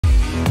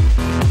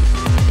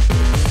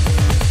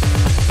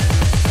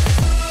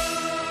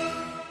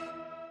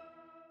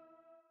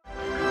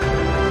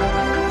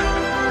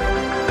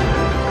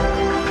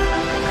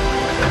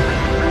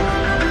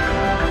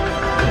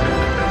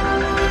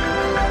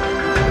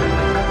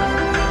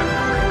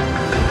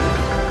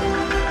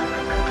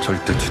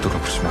절대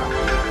뒤돌아보지 마.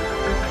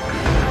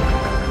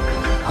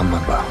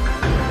 앞만 봐.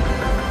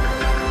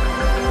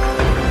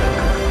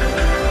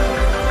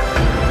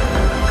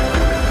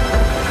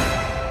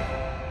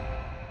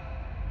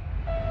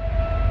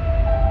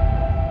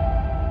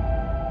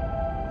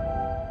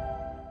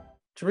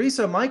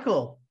 Theresa,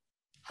 Michael.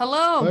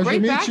 Hello, Pleasure great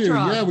to meet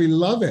backdrop. you. Yeah, we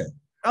love it.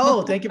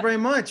 Oh, thank you very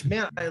much,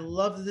 man. I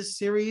love this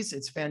series.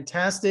 It's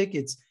fantastic.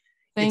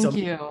 Thank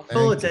you.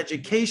 It's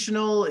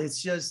educational.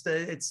 It's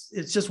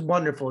just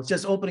wonderful. It's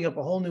just opening up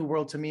a whole new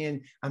world to me,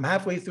 and I'm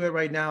halfway through it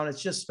right now, and it's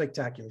just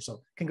spectacular.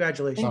 So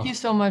congratulations. Thank you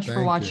so much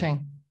for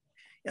watching.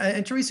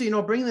 And Theresa,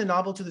 bringing the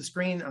novel to the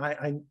screen,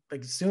 I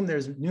assume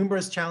there's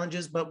numerous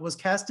challenges, but was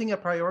casting a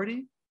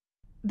priority?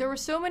 There were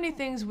so many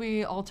things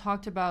we all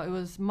talked about. It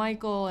was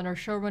Michael and our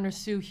showrunner,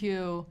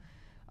 Soo-Hugh,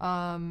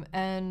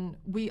 and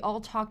we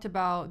all talked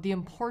about the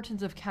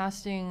importance of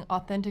casting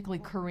authentically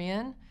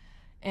Korean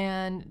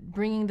and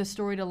bringing the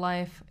story to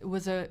life. It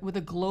was with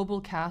a global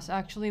cast,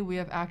 actually. We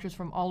have actors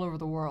from all over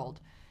the world.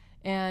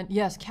 And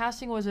yes,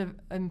 casting was an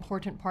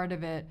important part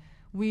of it.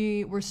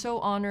 We were so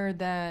honored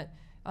that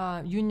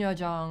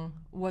Eun-Chae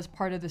was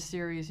part of the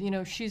series.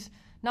 She's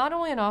not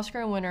only an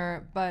Oscar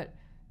winner, but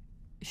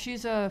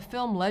she's a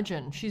film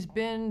legend. She's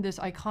been this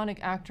iconic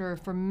actor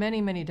for many,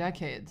 many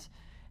decades.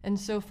 And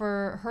so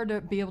for her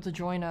to be able to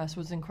join us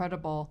was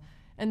incredible.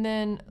 And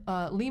then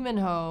Lee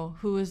Min-ho,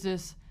 who is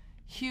this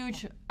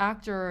huge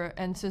actor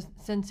and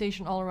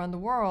sensation all around the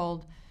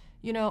world,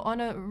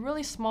 on a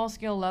really small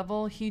scale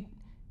level, he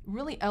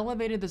really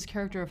elevated this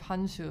character of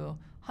Han-soo.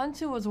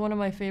 Han-soo was one of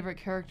my favorite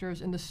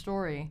characters in the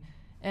story.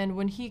 And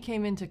when he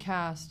came into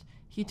cast,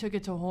 he took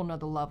it to a whole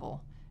nother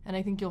level. And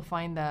I think you'll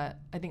find that.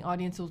 I think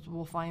audiences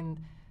will find,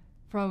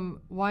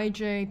 from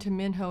YJ to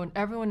Min-ho and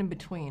everyone in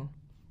between,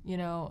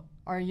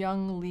 our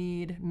young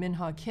lead,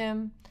 Min-ha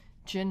Kim,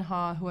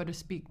 Jin-ha, who had to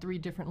speak 3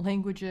 different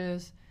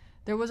languages.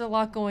 There was a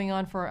lot going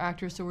on for our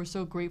actors, so we're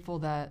so grateful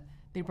that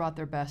they brought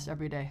their best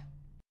every day.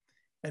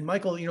 And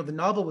Michael, the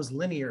novel was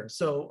linear.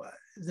 So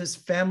this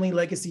family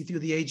legacy through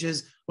the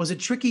ages, was it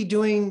tricky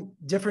doing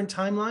different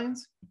timelines?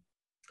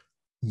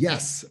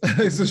 Yes,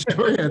 is the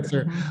short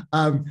answer.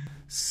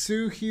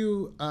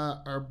 Soo-Hugh,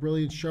 our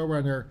brilliant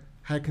showrunner,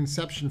 had a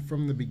conception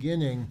from the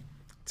beginning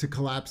to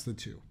collapse the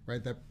two,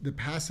 right? That the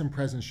past and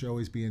present should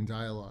always be in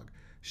dialogue.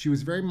 She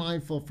was very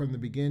mindful from the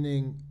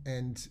beginning,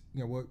 and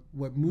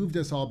what moved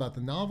us all about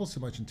the novel so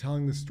much in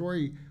telling the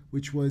story,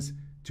 which was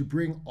to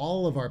bring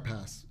all of our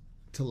past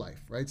to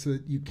life, right? So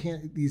that you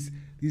can't, these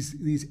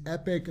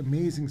epic,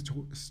 amazing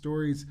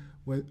stories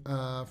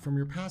from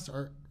your past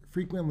are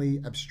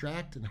frequently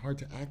abstract and hard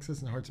to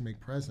access and hard to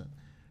make present.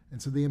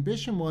 And so the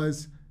ambition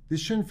was,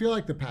 this shouldn't feel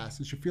like the past,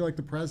 it should feel like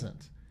the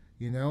present,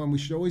 and we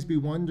should always be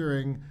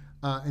wondering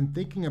and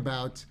thinking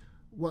about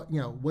what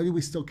do we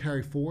still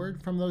carry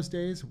forward from those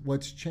days?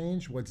 What's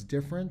changed? What's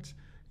different?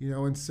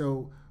 And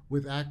so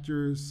with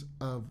actors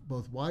of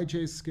both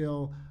YJ's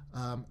skill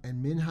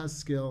and Min-ha's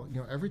skill,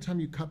 every time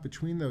you cut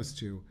between those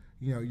two,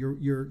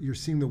 you're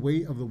seeing the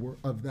weight of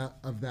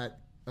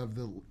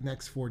the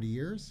next 40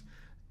 years,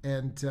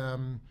 and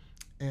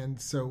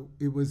so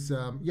it was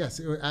yes,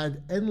 it would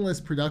add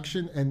endless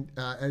production and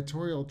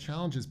editorial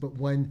challenges. But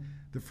when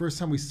the first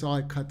time we saw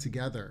it cut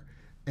together,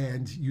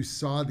 and you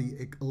saw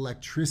the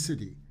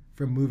electricity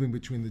from moving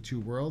between the two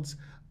worlds,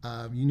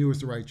 you knew it was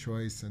the right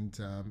choice, and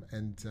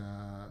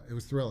it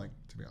was thrilling,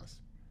 to be honest.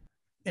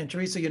 And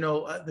Theresa,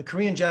 the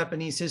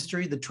Korean-Japanese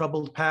history, the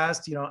troubled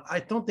past, I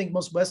don't think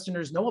most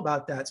Westerners know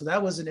about that. So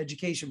that was an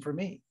education for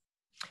me.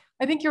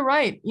 I think you're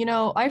right.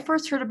 I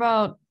first heard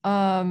about,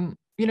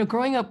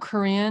 growing up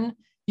Korean,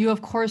 you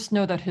of course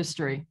know that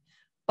history.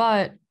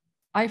 But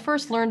I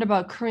first learned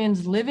about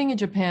Koreans living in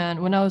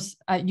Japan when I was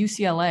at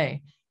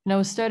UCLA, and I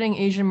was studying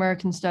Asian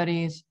American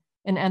studies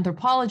and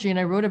anthropology, and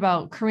I wrote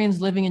about Koreans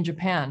living in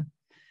Japan.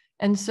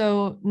 And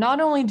so not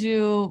only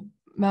do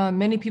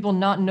many people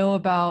not know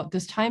about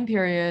this time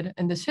period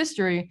and this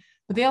history,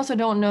 but they also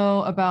don't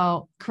know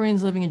about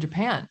Koreans living in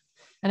Japan.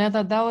 And I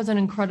thought that was an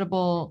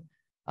incredible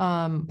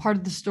part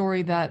of the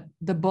story that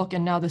the book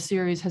and now the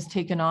series has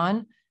taken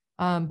on.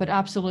 But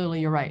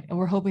absolutely, you're right. And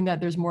we're hoping that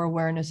there's more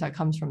awareness that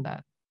comes from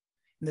that.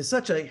 And it's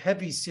such a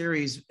heavy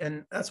series,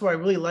 and that's why I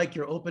really like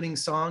your opening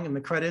song and the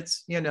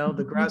credits, the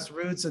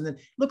grassroots, and then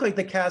it looked like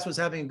the cast was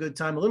having a good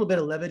time, a little bit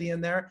of levity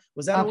in there.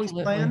 Was that always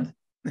planned?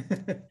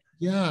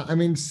 Yeah, I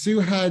mean,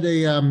 Sue had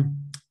a,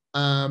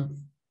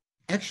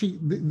 actually,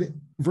 the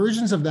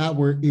versions of that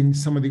were in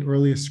some of the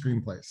earliest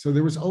screenplays.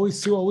 So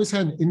Sue always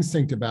had an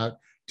instinct about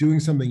doing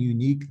something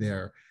unique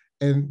there.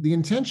 And the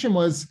intention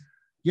was,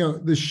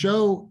 the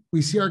show,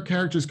 we see our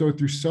characters go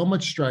through so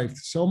much strife,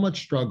 so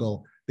much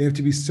struggle. They have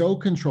to be so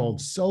controlled,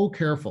 so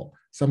careful.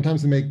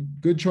 Sometimes they make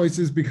good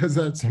choices because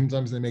of that.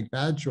 Sometimes they make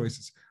bad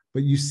choices.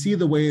 But you see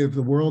the weight of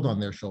the world on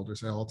their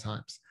shoulders at all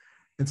times.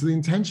 And so the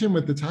intention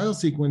with the title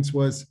sequence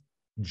was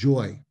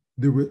joy,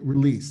 the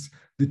release,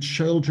 the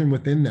children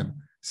within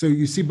them. So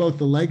you see both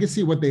the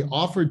legacy, what they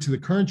offered to the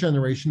current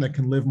generation that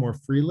can live more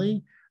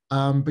freely,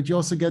 but you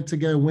also get to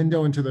get a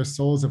window into their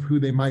souls of who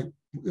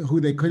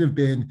they could have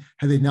been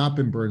had they not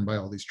been burned by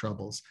all these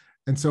troubles.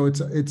 And so it's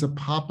a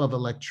pop of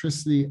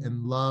electricity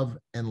and love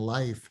and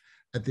life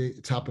at the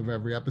top of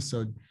every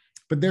episode.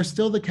 But they're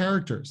still the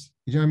characters.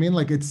 You know what I mean?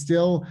 Like it's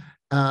still,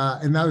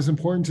 and that was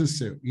important to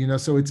Sue. You know,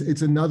 so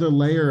it's another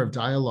layer of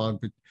dialogue,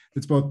 but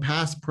it's both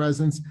past,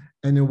 present,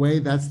 and in a way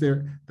that's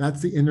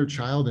the inner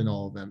child in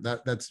all of them.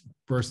 That's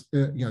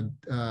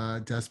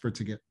desperate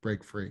to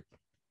break free.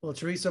 Well,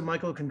 Theresa,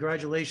 Michael,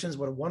 congratulations.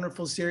 What a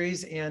wonderful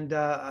series. And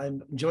I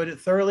enjoyed it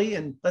thoroughly.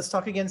 And let's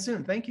talk again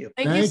soon. Thank you.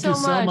 Thank you so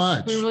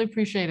much. We really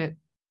appreciate it.